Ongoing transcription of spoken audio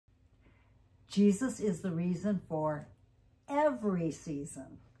Jesus is the reason for every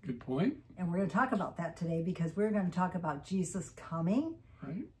season. Good point. And we're going to talk about that today because we're going to talk about Jesus coming,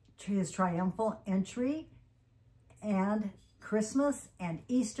 Right. his triumphal entry, and Christmas and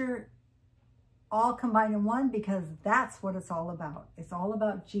Easter all combined in one, because that's what it's all about. It's all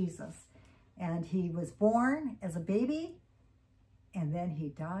about Jesus. And he was born as a baby, and then he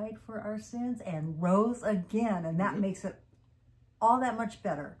died for our sins and rose again. And that makes it all that much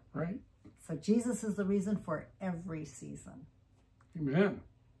better. Right. So Jesus is the reason for every season. Amen.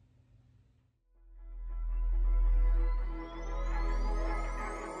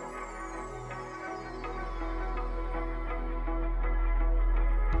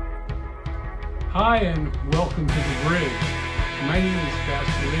 Hi, and welcome to The Bridge. My name is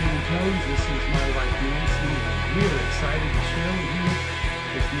Pastor Randy Jones. This is my wife, Nancy. And we are excited to share with you,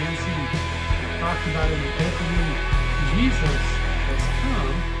 as Nancy talked about in the opening, Jesus has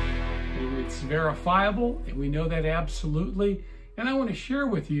come, and it's verifiable, and we know that absolutely. And I want to share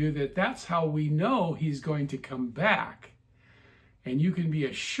with you that that's how we know he's going to come back. And you can be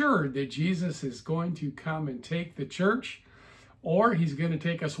assured that Jesus is going to come and take the church, or he's going to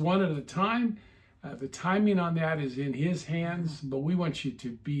take us one at a time. The timing on that is in his hands, but we want you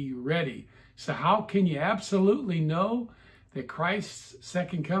to be ready. So how can you absolutely know that Christ's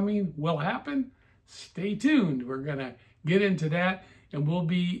second coming will happen? Stay tuned. We're going to get into that, and we'll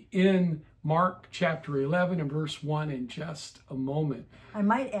be in Mark chapter 11 and verse 1 in just a moment. I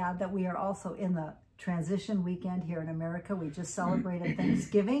might add that we are also in the transition weekend here in America. We just celebrated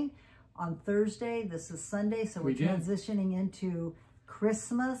Thanksgiving on Thursday. This is Sunday, so we're transitioning into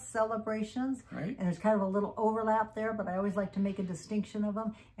Christmas celebrations. Right. And there's kind of a little overlap there, but I always like to make a distinction of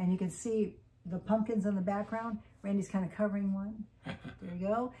them. And you can see the pumpkins in the background. Randy's kind of covering one. There you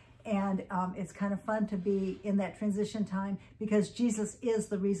go. And it's kind of fun to be in that transition time because Jesus is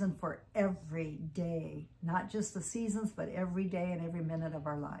the reason for every day, not just the seasons, but every day and every minute of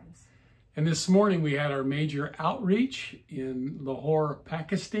our lives. And this morning we had our major outreach in Lahore,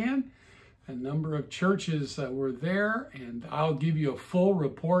 Pakistan. A number of churches were there, and I'll give you a full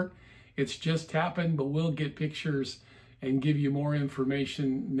report. It's just happened, but we'll get pictures and give you more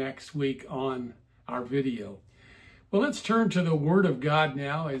information next week on our video. Well, let's turn to the Word of God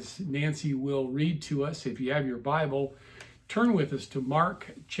now, as Nancy will read to us. If you have your Bible, turn with us to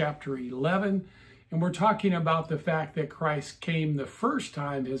Mark chapter 11. And we're talking about the fact that Christ came the first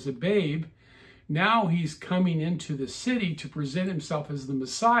time as a babe. Now he's coming into the city to present himself as the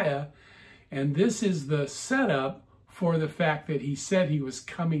Messiah. And this is the setup for the fact that he said he was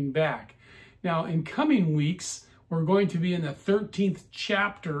coming back. Now, in coming weeks, we're going to be in the 13th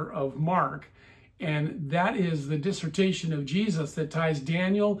chapter of Mark. And that is the dissertation of Jesus that ties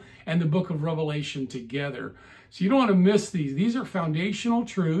Daniel and the book of Revelation together. So you don't want to miss these. These are foundational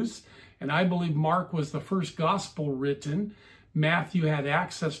truths. And I believe Mark was the first gospel written. Matthew had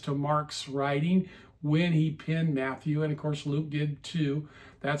access to Mark's writing when he penned Matthew. And of course, Luke did too.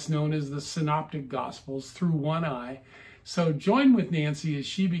 That's known as the Synoptic Gospels, through one eye. So join with Nancy as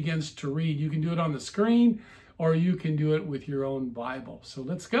she begins to read. You can do it on the screen, or you can do it with your own Bible. So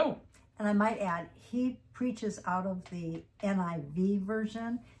let's go. And I might add, he preaches out of the NIV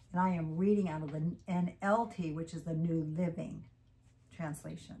version, and I am reading out of the NLT, which is the New Living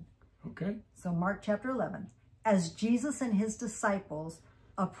Translation. Okay. So Mark chapter 11. As Jesus and his disciples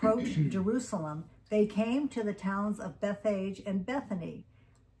approached Jerusalem, they came to the towns of Bethphage and Bethany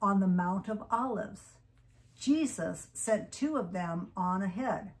on the Mount of Olives. Jesus sent two of them on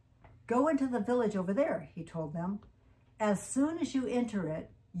ahead. Go into the village over there, he told them. As soon as you enter it,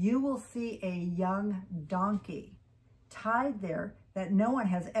 you will see a young donkey tied there that no one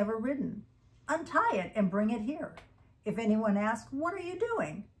has ever ridden. Untie it and bring it here. If anyone asks, what are you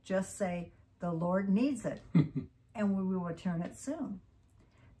doing? Just say, the Lord needs it, and we will return it soon.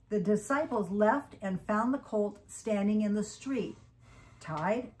 The disciples left and found the colt standing in the street,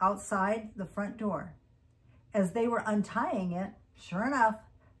 tied outside the front door. As they were untying it, sure enough,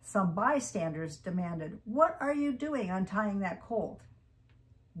 some bystanders demanded, what are you doing untying that colt?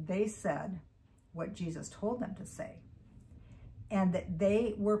 They said what Jesus told them to say, and that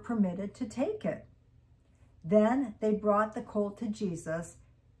they were permitted to take it. Then they brought the colt to Jesus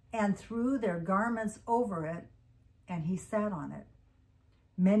and threw their garments over it, and he sat on it.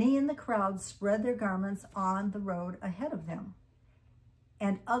 Many in the crowd spread their garments on the road ahead of them,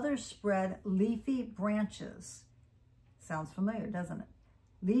 and others spread leafy branches. Sounds familiar, doesn't it?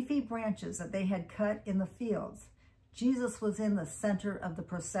 Leafy branches that they had cut in the fields. Jesus was in the center of the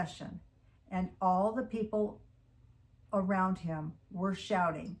procession, and all the people around him were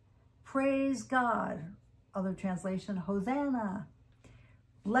shouting, "Praise God!" Other translation, "Hosanna!"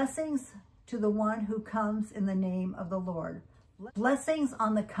 Blessings to the one who comes in the name of the Lord. Blessings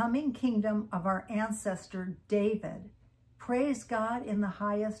on the coming kingdom of our ancestor David. Praise God in the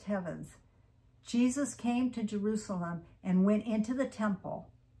highest heavens. Jesus came to Jerusalem and went into the temple.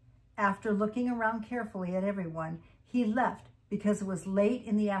 After looking around carefully at everyone, he left because it was late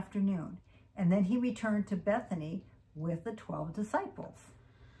in the afternoon, and then he returned to Bethany with the 12 disciples.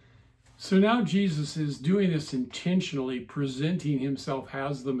 So now Jesus is doing this intentionally, presenting himself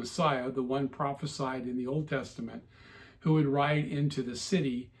as the Messiah, the one prophesied in the Old Testament, who would ride into the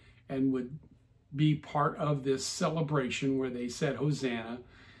city and would be part of this celebration where they said Hosanna,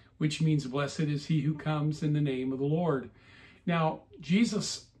 which means blessed is he who comes in the name of the Lord. Now,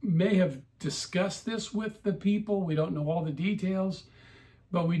 Jesus may have discussed this with the people. We don't know all the details,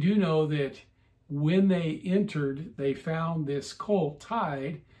 but we do know that when they entered, they found this colt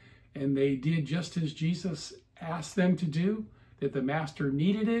tied, and they did just as Jesus asked them to do, that the master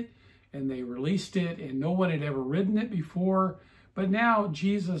needed it, and they released it, and no one had ever ridden it before. But now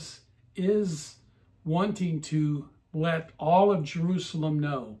Jesus is wanting to let all of Jerusalem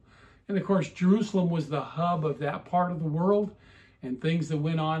know. And of course, Jerusalem was the hub of that part of the world, and things that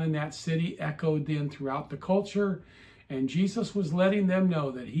went on in that city echoed then throughout the culture. And Jesus was letting them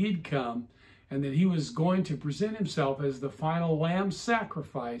know that he had come and that he was going to present himself as the final lamb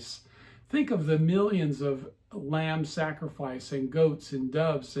sacrifice. Think of the millions of lamb sacrifice and goats and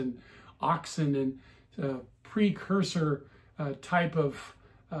doves and oxen and precursor type of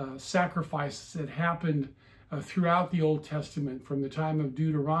sacrifices that happened throughout the Old Testament from the time of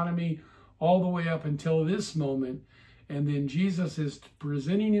Deuteronomy all the way up until this moment. And then Jesus is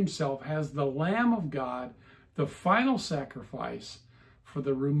presenting himself as the Lamb of God, the final sacrifice for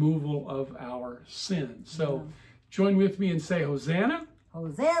the removal of our sins. So join with me and say, Hosanna.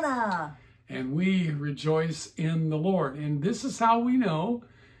 Hosanna. And we rejoice in the Lord. And this is how we know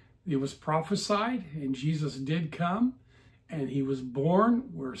it was prophesied, and Jesus did come, and he was born.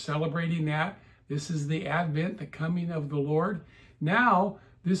 We're celebrating that. This is the Advent, the coming of the Lord. Now,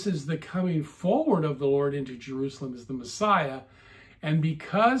 this is the coming forward of the Lord into Jerusalem as the Messiah. And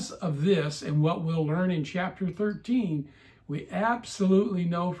because of this and what we'll learn in chapter 13, we absolutely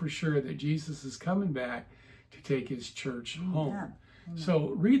know for sure that Jesus is coming back to take his church home. Amen.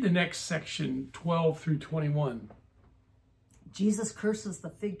 So read the next section, 12 through 21. Jesus curses the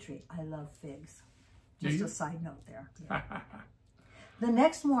fig tree. I love figs. Just a side note there. Yeah. The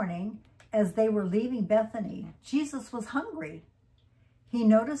next morning, as they were leaving Bethany, Jesus was hungry. He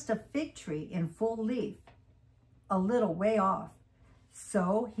noticed a fig tree in full leaf, a little way off.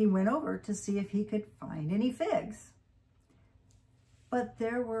 So he went over to see if he could find any figs. But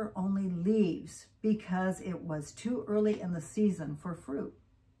there were only leaves because it was too early in the season for fruit.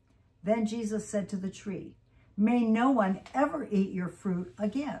 Then Jesus said to the tree, "May no one ever eat your fruit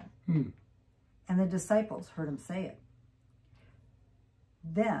again." And the disciples heard him say it.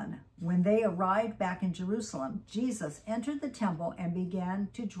 Then, when they arrived back in Jerusalem, Jesus entered the temple and began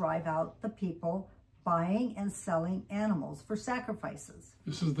to drive out the people buying and selling animals for sacrifices.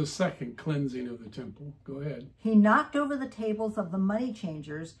 This is the second cleansing of the temple. Go ahead. He knocked over the tables of the money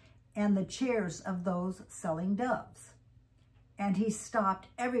changers and the chairs of those selling doves. And he stopped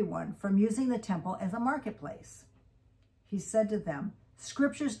everyone from using the temple as a marketplace. He said to them,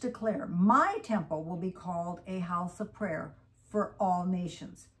 "Scriptures declare, my temple will be called a house of prayer for all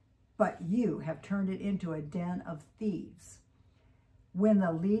nations, but you have turned it into a den of thieves." When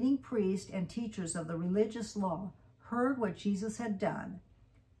the leading priests and teachers of the religious law heard what Jesus had done,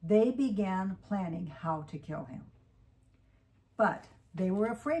 they began planning how to kill him. But they were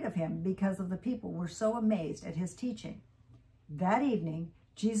afraid of him because of the people were so amazed at his teaching. That evening,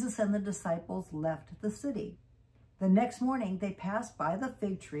 Jesus and the disciples left the city. The next morning, they passed by the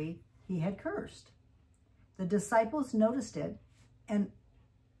fig tree he had cursed. The disciples noticed it, and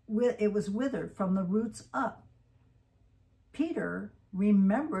it was withered from the roots up. Peter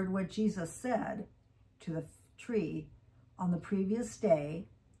remembered what Jesus said to the tree on the previous day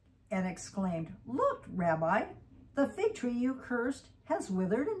and exclaimed, "Look, Rabbi, the fig tree you cursed has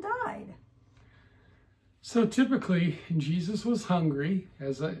withered and died." So typically, Jesus was hungry,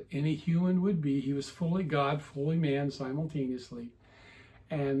 as any human would be. He was fully God, fully man simultaneously,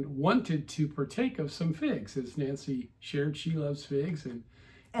 and wanted to partake of some figs. As Nancy shared, she loves figs. And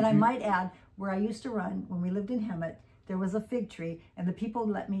I might add, where I used to run, when we lived in Hemet, there was a fig tree, and the people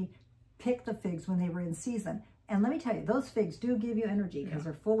let me pick the figs when they were in season. And let me tell you, those figs do give you energy because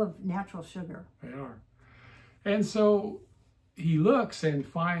they're full of natural sugar. They are. And so he looks and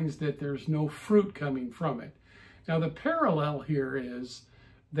finds that there's no fruit coming from it. Now, the parallel here is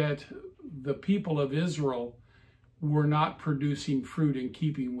that the people of Israel were not producing fruit in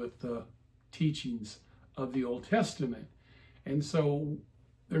keeping with the teachings of the Old Testament. And so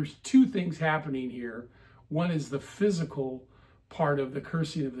there's two things happening here. One is the physical part of the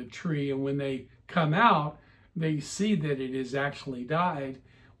cursing of the tree, and when they come out, they see that it has actually died.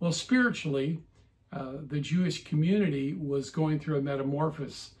 Well, spiritually, the Jewish community was going through a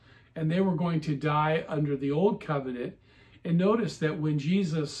metamorphosis, and they were going to die under the old covenant. And notice that when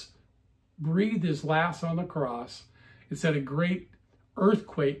Jesus breathed his last on the cross, it said a great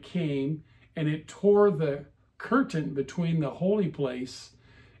earthquake came, and it tore the curtain between the holy place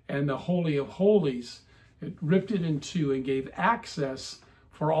and the Holy of Holies. It ripped it in two and gave access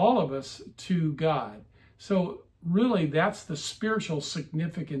for all of us to God. So really, that's the spiritual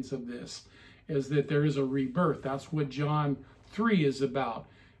significance of this, is that there is a rebirth. That's what John 3 is about.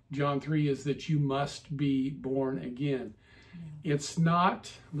 John 3 is that you must be born again. It's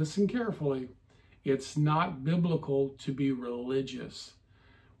not, listen carefully, it's not biblical to be religious.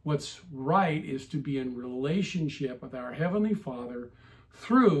 What's right is to be in relationship with our Heavenly Father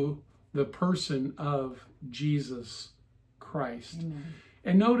through the person of Jesus Christ. Amen.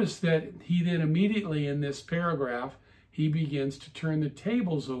 And notice that he then immediately in this paragraph, he begins to turn the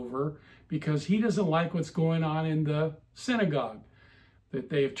tables over because he doesn't like what's going on in the synagogue, that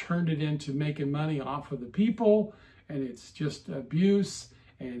they have turned it into making money off of the people, and it's just abuse.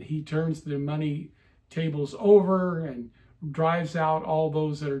 And he turns the money tables over and drives out all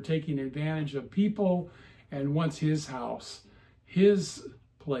those that are taking advantage of people and wants his house, his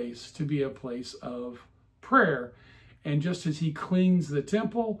place, to be a place of prayer. And just as he cleans the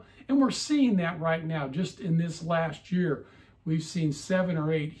temple, and we're seeing that right now, just in this last year, we've seen 7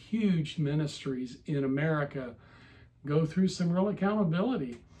 or 8 huge ministries in America go through some real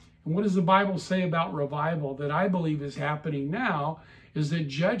accountability. And what does the Bible say about revival that I believe is happening now is that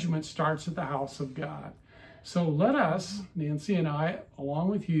judgment starts at the house of God. So let us, Nancy and I, along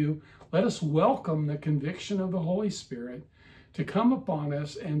with you, let us welcome the conviction of the Holy Spirit to come upon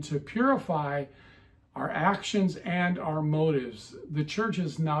us and to purify our actions and our motives. The church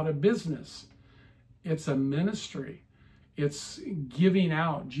is not a business. It's a ministry. It's giving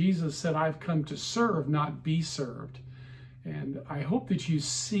out. Jesus said, I've come to serve, not be served. And I hope that you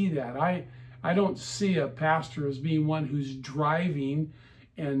see that. I don't see a pastor as being one who's driving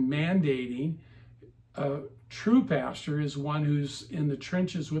and mandating. A true pastor is one who's in the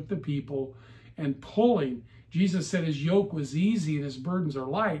trenches with the people and pulling. Jesus said his yoke was easy and his burdens are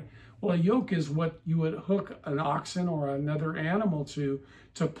light. Well, a yoke is what you would hook an oxen or another animal to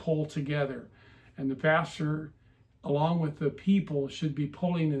pull together. And the pastor, along with the people, should be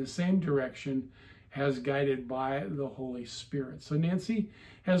pulling in the same direction as guided by the Holy Spirit. So Nancy,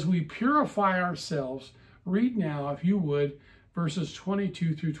 as we purify ourselves, read now, if you would, verses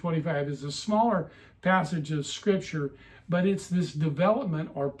 22 through 25. It's a smaller passage of Scripture, but it's this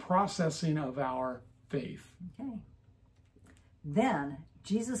development or processing of our faith. Okay. Then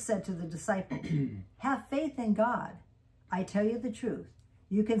Jesus said to the disciples, have faith in God. I tell you the truth.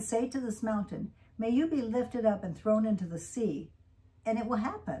 You can say to this mountain, may you be lifted up and thrown into the sea, and it will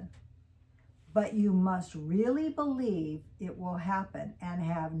happen. But you must really believe it will happen and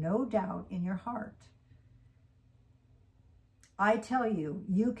have no doubt in your heart. I tell you,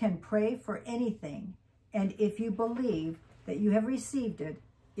 you can pray for anything, and if you believe that you have received it,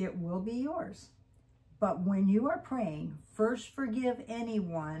 it will be yours. But when you are praying, first forgive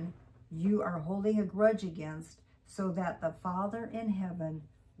anyone you are holding a grudge against, so that the Father in heaven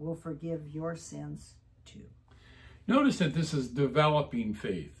will forgive your sins too. Notice that this is developing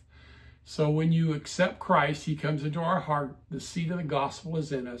faith. So when you accept Christ, he comes into our heart, the seed of the gospel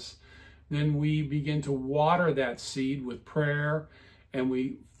is in us, then we begin to water that seed with prayer, and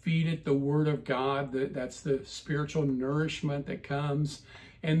we feed it the word of God. That's the spiritual nourishment that comes.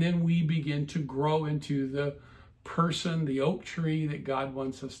 And then we begin to grow into the person, the oak tree that God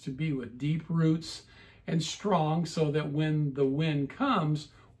wants us to be, with deep roots and strong, so that when the wind comes,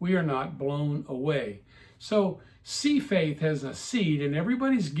 we are not blown away. So see faith as a seed, and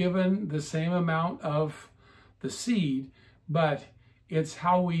everybody's given the same amount of the seed, but it's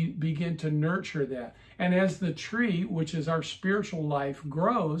how we begin to nurture that. And as the tree, which is our spiritual life,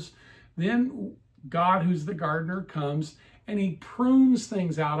 grows, then God, who's the gardener, comes and he prunes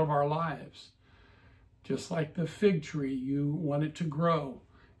things out of our lives. Just like the fig tree, you want it to grow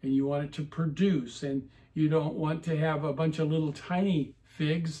and you want it to produce, and you don't want to have a bunch of little tiny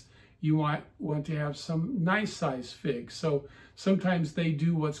figs. You want to have some nice sized figs. So sometimes they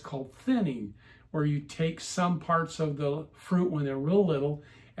do what's called thinning, where you take some parts of the fruit when they're real little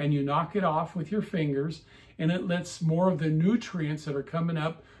and you knock it off with your fingers, and it lets more of the nutrients that are coming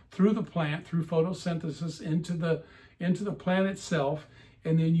up through the plant, through photosynthesis, into the plant itself.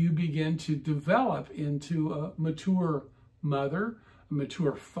 and then you begin to develop into a mature mother, a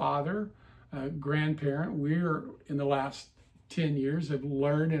mature father, a grandparent. We're, in the last 10 years, have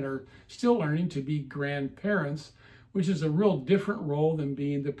learned and are still learning to be grandparents, which is a real different role than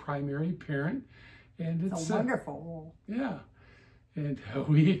being the primary parent. And it's a wonderful role. Yeah. And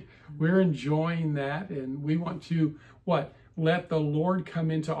we're enjoying that, and we want to, let the Lord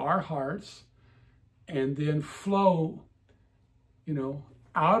come into our hearts and then flow,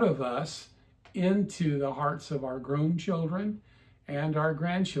 out of us into the hearts of our grown children and our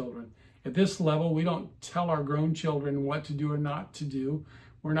grandchildren. At this level, we don't tell our grown children what to do or not to do.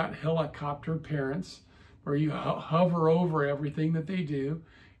 We're not helicopter parents where you hover over everything that they do.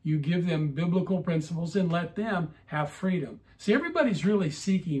 You give them biblical principles and let them have freedom. See, everybody's really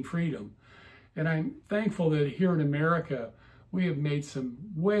seeking freedom. And I'm thankful that here in America, we have made some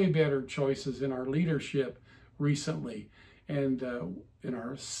way better choices in our leadership recently. And in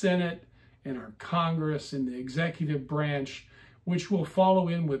our Senate, in our Congress, in the executive branch, which will follow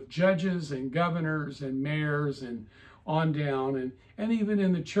in with judges and governors and mayors and on down. And even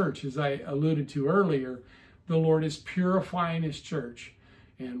in the church, as I alluded to earlier, the Lord is purifying his church.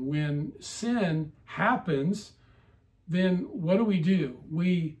 And when sin happens, then what do?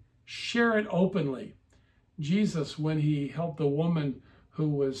 We share it openly. Jesus, when he helped the woman who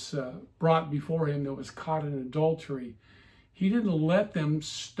was brought before him that was caught in adultery, he didn't let them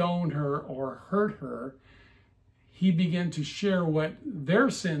stone her or hurt her. He began to share what their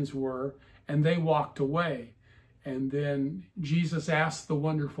sins were, and they walked away. And then Jesus asked the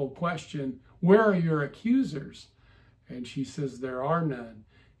wonderful question, "Where are your accusers?" And she says, "There are none."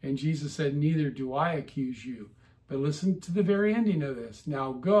 And Jesus said, "Neither do I accuse you." But listen to the very ending of this.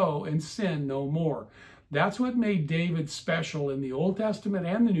 "Now go and sin no more." That's what made David special in the Old Testament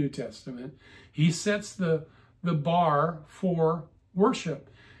and the New Testament. He sets the bar for worship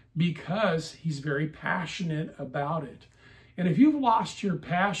because he's very passionate about it. And if you've lost your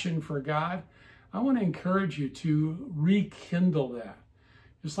passion for God, I want to encourage you to rekindle that.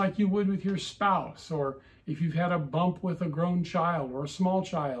 Just like you would with your spouse, or if you've had a bump with a grown child or a small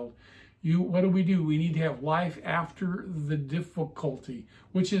child. What do? We need to have life after the difficulty,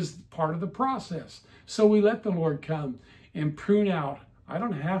 which is part of the process. So we let the Lord come and prune out. I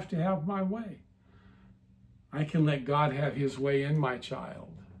don't have to have my way. I can let God have his way in my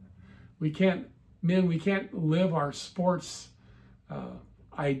child. We can't live our sports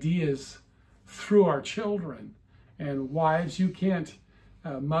ideas through our children. And wives,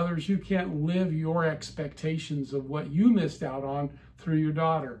 mothers, you can't live your expectations of what you missed out on through your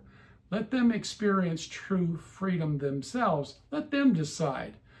daughter. Let them experience true freedom themselves. Let them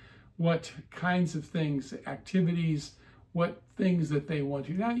decide what kinds of things, activities, what things that they want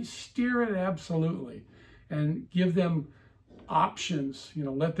to. Now, you steer it absolutely and give them options.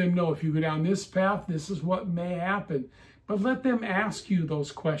 Let them know if you go down this path, this is what may happen. But let them ask you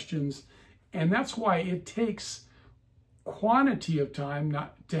those questions. And that's why it takes quantity of time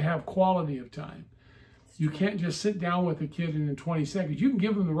not to have quality of time. You can't just sit down with a kid and in 20 seconds, you can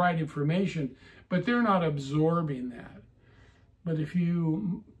give them the right information, but they're not absorbing that. But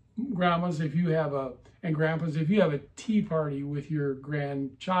grandpas, if you have a tea party with your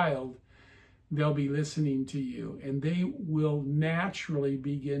grandchild, they'll be listening to you and they will naturally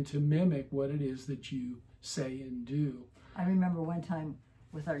begin to mimic what it is that you say and do. I remember one time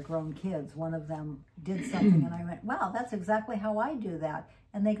with our grown kids, one of them did something and I went, "Wow, that's exactly how I do that."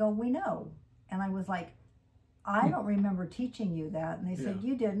 And they go, "We know." And I was like, "I don't remember teaching you that." And they said,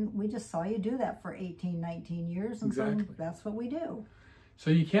 "You didn't. We just saw you do that for 18, 19 years. And exactly. So that's what we do." So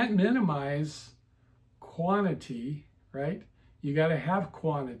you can't minimize quantity, right? You got to have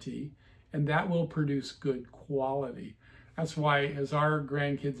quantity, and that will produce good quality. That's why as our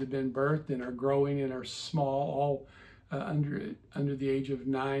grandkids have been birthed and are growing and are small, all under the age of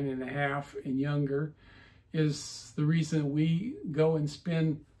 9.5 and younger, is the reason we go and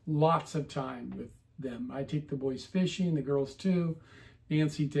spend lots of time with them. I take the boys fishing, the girls too.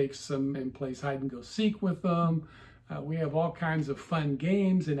 Nancy takes them and plays hide and go seek with them. We have all kinds of fun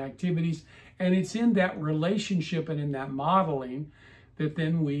games and activities. And it's in that relationship and in that modeling that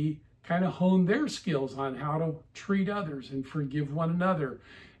then we kind of hone their skills on how to treat others and forgive one another.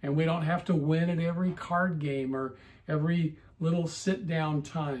 And we don't have to win at every card game or every little sit down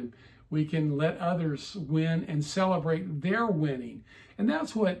time. We can let others win and celebrate their winning. And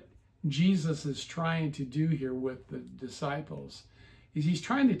that's what Jesus is trying to do here with the disciples, is he's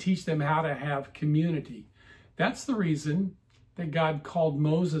trying to teach them how to have community. That's the reason that God called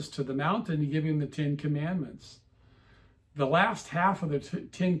Moses to the mountain to give him the 10 Commandments. The last half of the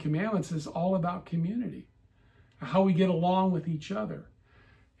 10 Commandments is all about community, how we get along with each other.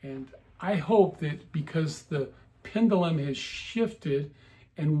 And I hope that because the pendulum has shifted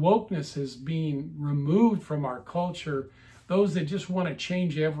and wokeness is being removed from our culture, those that just want to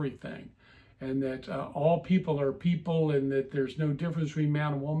change everything, and that all people are people, and that there's no difference between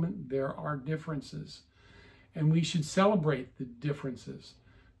man and woman. There are differences, and we should celebrate the differences.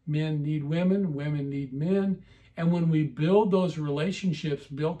 Men need women, women need men, and when we build those relationships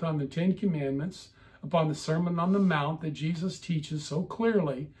built on the Ten Commandments, upon the Sermon on the Mount that Jesus teaches so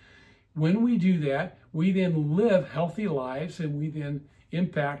clearly, when we do that, we then live healthy lives, and we then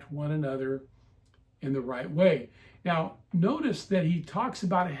impact one another in the right way. Now, notice that he talks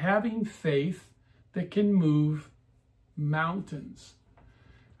about having faith that can move mountains.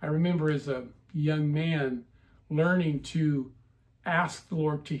 I remember as a young man learning to ask the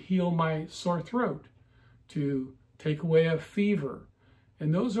Lord to heal my sore throat, to take away a fever.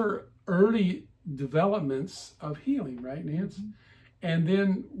 And those are early developments of healing, right, Nancy? Mm-hmm. And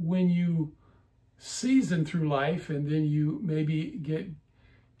then when you season through life, and then you maybe get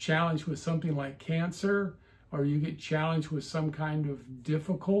challenged with something like cancer, or you get challenged with some kind of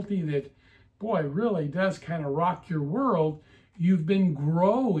difficulty that, boy, really does kind of rock your world, you've been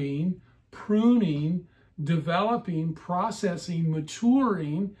growing, pruning, developing, processing,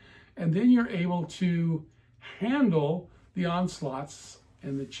 maturing, and then you're able to handle the onslaughts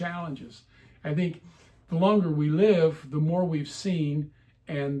and the challenges. I think the longer we live, the more we've seen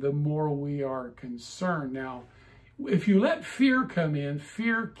and the more we are concerned. Now, if you let fear come in,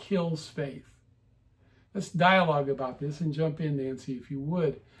 fear kills faith. Let's dialogue about this and jump in, Nancy, if you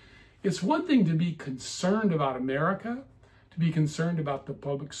would. It's one thing to be concerned about America, to be concerned about the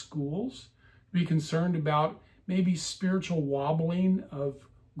public schools, to be concerned about maybe spiritual wobbling of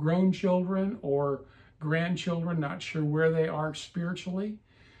grown children or grandchildren, not sure where they are spiritually.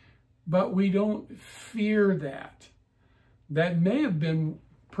 But we don't fear that. That may have been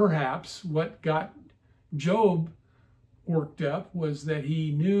perhaps what got Job worked up, was that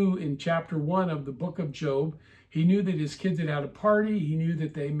he knew in chapter 1 of the book of Job, he knew that his kids had had a party. He knew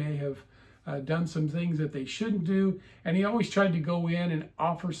that they may have done some things that they shouldn't do. And he always tried to go in and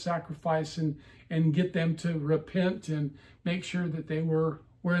offer sacrifice and get them to repent and make sure that they were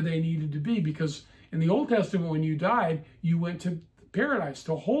where they needed to be. Because in the Old Testament, when you died, you went to paradise,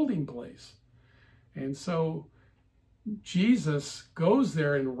 to a holding place. And so Jesus goes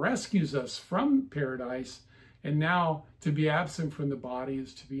there and rescues us from paradise. And now to be absent from the body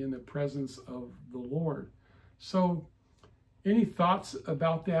is to be in the presence of the Lord. So any thoughts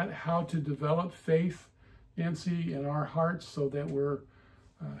about that? How to develop faith, Nancy, in our hearts so that we're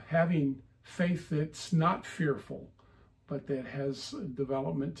having faith that's not fearful, but that has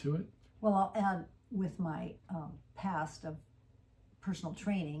development to it? Well, I'll add, with my past of personal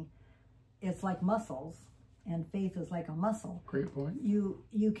training, it's like muscles, and faith is like a muscle. Great point.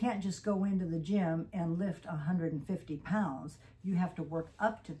 You can't just go into the gym and lift 150 pounds. You have to work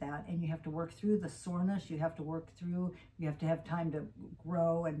up to that, and you have to work through the soreness. You have to have time to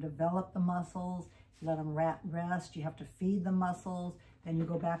grow and develop the muscles, let them rest. You have to feed the muscles. Then you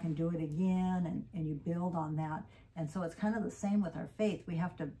go back and do it again, and you build on that. And so it's kind of the same with our faith. We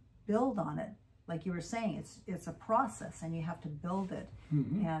have to build on it. Like you were saying, it's a process, and you have to build it,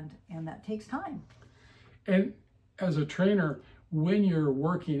 mm-hmm. and that takes time. And as a trainer, when you're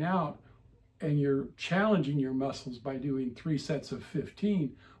working out and you're challenging your muscles by doing 3 sets of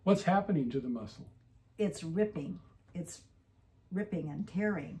 15, what's happening to the muscle? It's ripping. It's ripping and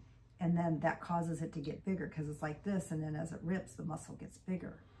tearing, and then that causes it to get bigger, because it's like this, and then as it rips, the muscle gets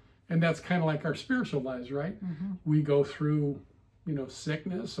bigger. And that's kind of like our spiritual lives, right? Mm-hmm. We go through,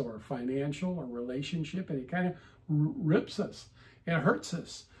 sickness or financial or relationship, and it kind of rips us and it hurts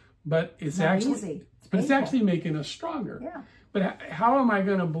us. But it's actually easy. It's actually making us stronger. Yeah. But how am I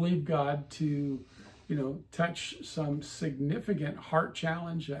going to believe God to, touch some significant heart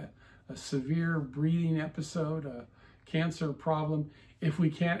challenge, a severe breathing episode, a cancer problem, if we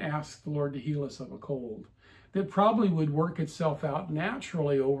can't ask the Lord to heal us of a cold? That probably would work itself out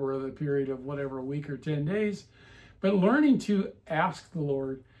naturally over the period of whatever, a week or 10 days. But learning to ask the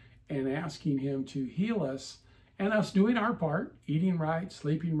Lord and asking him to heal us, and us doing our part, eating right,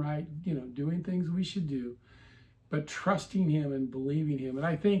 sleeping right, doing things we should do, but trusting him and believing him. And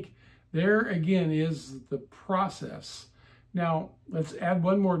I think there again is the process. Now, let's add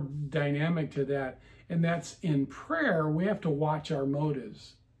one more dynamic to that, and that's in prayer, we have to watch our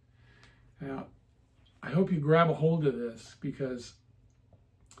motives. Now, I hope you grab a hold of this, because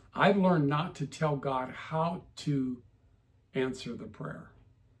I've learned not to tell God how to answer the prayer.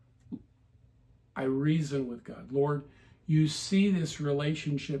 I reason with God. Lord, you see this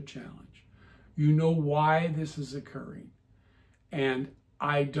relationship challenge. You know why this is occurring. And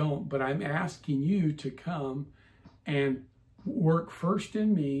I don't, but I'm asking you to come and work first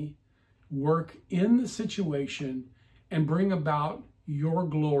in me, work in the situation, and bring about your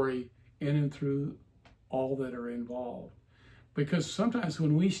glory in and through all that are involved. Because sometimes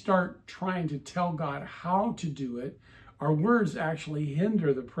when we start trying to tell God how to do it, our words actually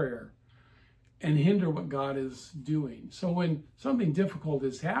hinder the prayer and hinder what God is doing. So when something difficult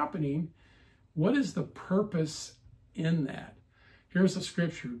is happening, what is the purpose in that? Here's the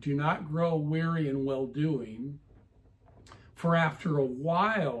scripture: do not grow weary in well-doing, for after a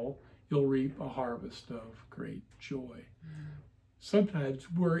while you'll reap a harvest of great joy. Sometimes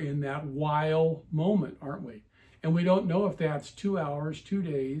we're in that while moment, aren't we? And we don't know if that's 2 hours, 2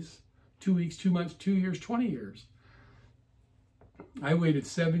 days, 2 weeks, 2 months, 2 years, 20 years. I waited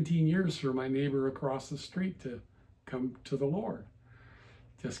 17 years for my neighbor across the street to come to the Lord.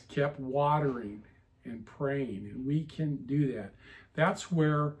 Just kept watering and praying, and we can do that. That's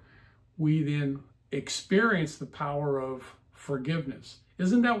where we then experience the power of forgiveness.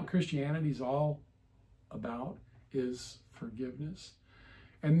 Isn't that what Christianity is all about, is forgiveness?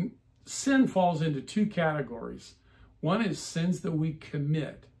 And sin falls into 2 categories. One is sins that we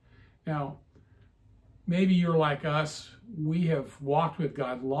commit. Now, maybe you're like us. We have walked with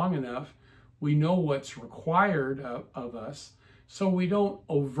God long enough. We know what's required of us, so we don't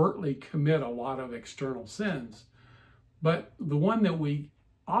overtly commit a lot of external sins. But the one that we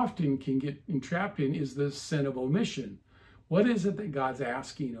often can get entrapped in is the sin of omission. What is it that God's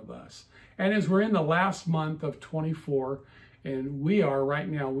asking of us? And as we're in the last month of 24, and we are right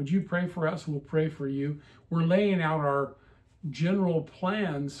now, would you pray for us? We'll pray for you. We're laying out our general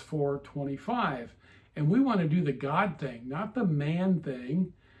plans for 25. And we want to do the God thing, not the man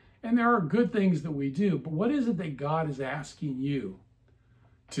thing. And there are good things that we do, but what is it that God is asking you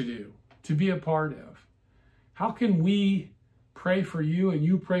to do, to be a part of? How can we pray for you and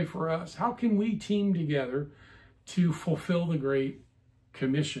you pray for us? How can we team together to fulfill the Great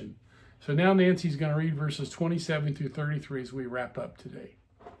Commission? So now Nancy's going to read verses 27 through 33 as we wrap up today.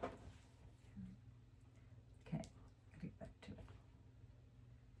 Okay, get back to it.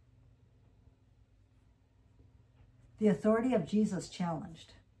 The authority of Jesus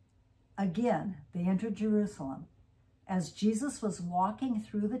challenged. Again, they entered Jerusalem. As Jesus was walking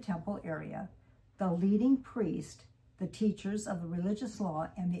through the temple area, the leading priest, the teachers of the religious law,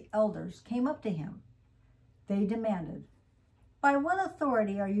 and the elders came up to him. They demanded, "By what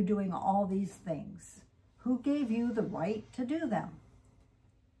authority are you doing all these things? Who gave you the right to do them?"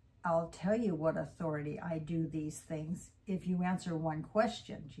 "I'll tell you what authority I do these things if you answer one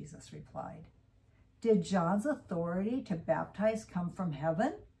question," Jesus replied. "Did John's authority to baptize come from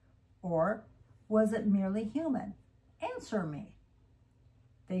heaven, or was it merely human? Answer me."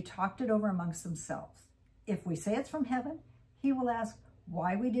 They talked it over amongst themselves. If we say it's from heaven, he will ask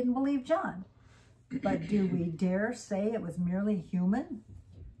why we didn't believe John. But do we dare say it was merely human?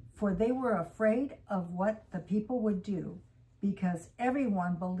 For they were afraid of what the people would do, because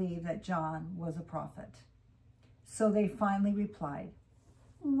everyone believed that John was a prophet. So they finally replied,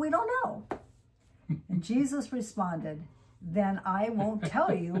 "We don't know." And Jesus responded, "Then I won't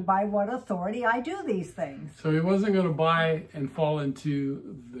tell you by what authority I do these things." So he wasn't going to buy and fall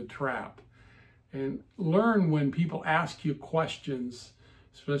into the trap. And learn when people ask you questions,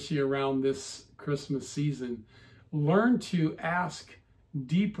 especially around this Christmas season, learn to ask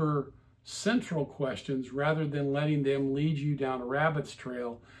deeper central questions rather than letting them lead you down a rabbit's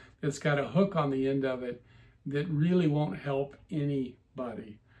trail that's got a hook on the end of it that really won't help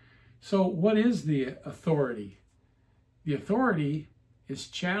anybody. So what is the authority? The authority is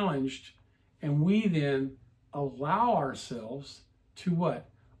challenged, and we then allow ourselves to what?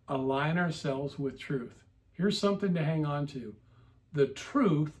 Align ourselves with truth. Here's something to hang on to. The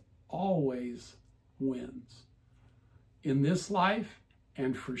truth always wins. In this life,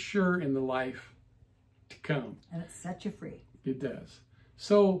 and for sure in the life to come. And it sets you free. It does.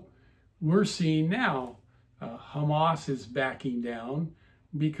 So we're seeing now Hamas is backing down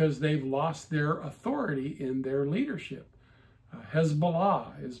because they've lost their authority in their leadership.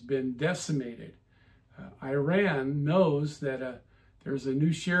 Hezbollah has been decimated. Iran knows that there's a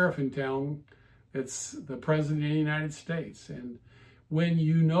new sheriff in town that's the president of the United States. And when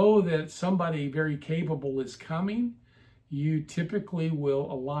you know that somebody very capable is coming, you typically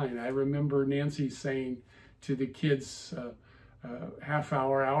will align. I remember Nancy saying to the kids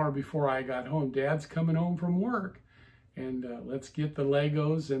hour before I got home, "Dad's coming home from work, and let's get the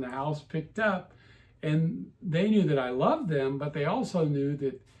Legos and the house picked up." And they knew that I loved them, but they also knew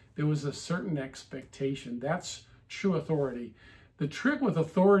that there was a certain expectation. That's true authority. The trick with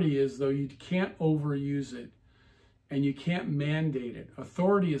authority is, though, you can't overuse it. and you can't mandate it.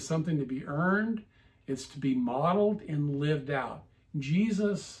 Authority is something to be earned. It's to be modeled and lived out.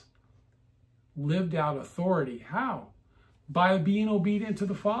 Jesus lived out authority. How? By being obedient to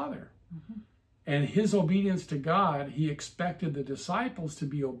the Father. And his obedience to God, he expected the disciples to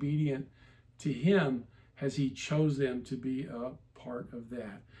be obedient to him as he chose them to be a part of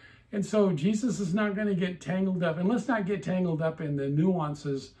that. And so Jesus is not going to get tangled up. And let's not get tangled up in the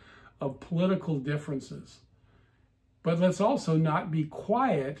nuances of political differences. But let's also not be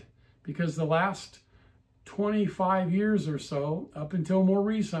quiet, because the last 25 years or so, up until more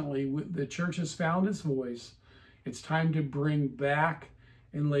recently, the church has found its voice. It's time to bring back,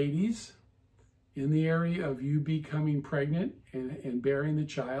 and ladies, in the area of you becoming pregnant and bearing the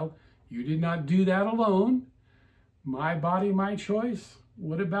child, you did not do that alone. My body, my choice.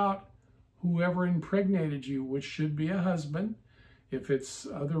 What about whoever impregnated you, which should be a husband? If it's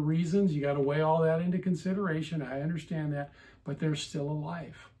other reasons, you got to weigh all that into consideration. I understand that, but there's still a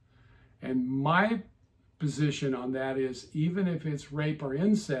life. And my position on that is, even if it's rape or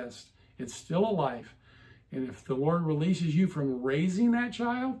incest, it's still a life. And if the Lord releases you from raising that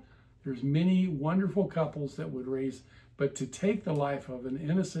child, there's many wonderful couples that would raise, but to take the life of an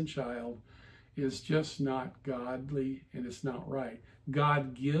innocent child is just not godly, and it's not right.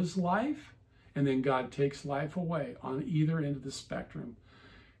 God gives life, and then God takes life away on either end of the spectrum.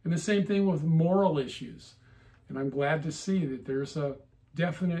 And the same thing with moral issues. And I'm glad to see that there's a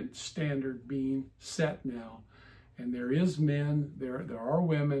definite standard being set now. And there is men, there are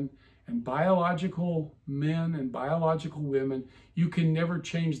women, and biological men and biological women. You can never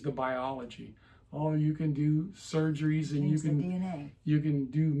change the biology. Oh, you can do surgeries, and you can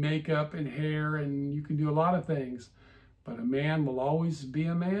do makeup and hair, and you can do a lot of things. But a man will always be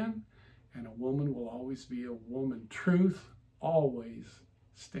a man, and a woman will always be a woman. Truth always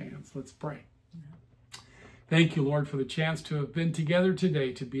stands. Let's pray. Thank you, Lord, for the chance to have been together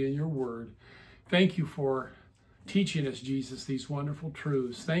today to be in your word. Thank you for teaching us, Jesus, these wonderful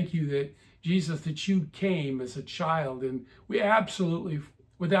truths. Thank you that, Jesus, that you came as a child, and we absolutely,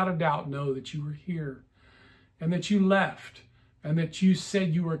 without a doubt, know that you were here, and that you left, and that you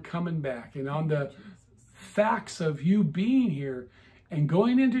said you were coming back. And on the facts of you being here and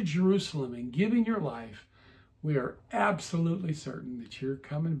going into Jerusalem and giving your life, we are absolutely certain that you're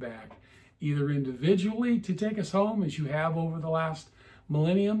coming back, either individually to take us home, as you have over the last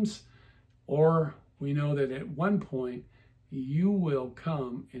millenniums, or we know that at one point you will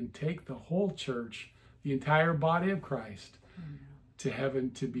come and take the whole church, the entire body of Christ, to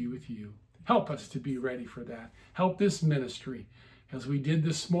heaven to be with you. Help us to be ready for that. Help this ministry, as we did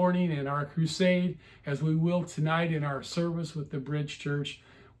this morning in our crusade, as we will tonight in our service with the Bridge Church.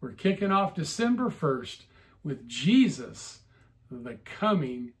 We're kicking off December 1st with Jesus, the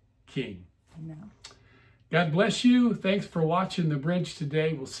coming King. Amen. God bless you. Thanks for watching The Bridge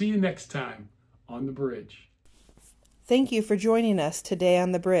today. We'll see you next time on The Bridge. Thank you for joining us today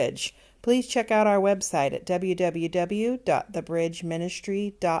on The Bridge. Please check out our website at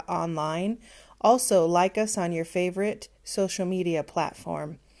www.thebridgeministry.online. Also, like us on your favorite social media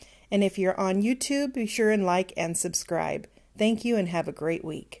platform. And if you're on YouTube, be sure and like and subscribe. Thank you and have a great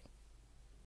week.